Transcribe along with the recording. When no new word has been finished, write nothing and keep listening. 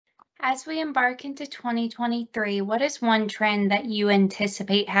As we embark into 2023, what is one trend that you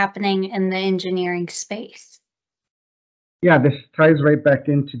anticipate happening in the engineering space? Yeah, this ties right back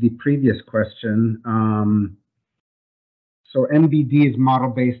into the previous question. So MBD is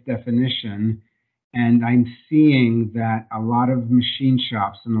model-based definition, and I'm seeing that a lot of machine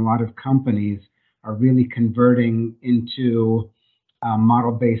shops and a lot of companies are really converting into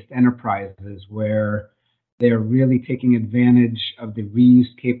model-based enterprises where they're really taking advantage of the reuse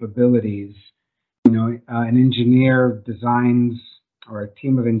capabilities. An engineer designs, or a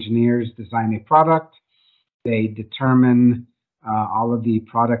team of engineers design a product. They determine all of the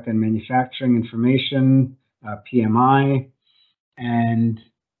product and manufacturing information, PMI, and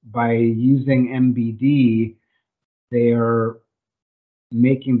by using MBD, they are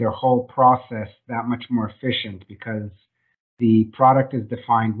making their whole process that much more efficient because the product is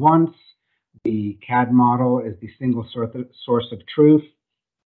defined once, the CAD model is the single source of truth,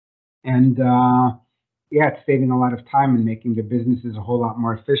 and yeah, it's saving a lot of time and making the businesses a whole lot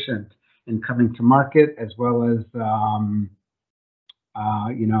more efficient in coming to market, as well as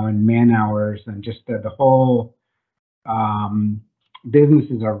in man hours, and just the whole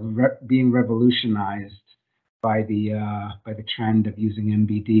businesses are being revolutionized by the trend of using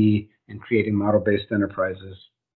MBD and creating model-based enterprises.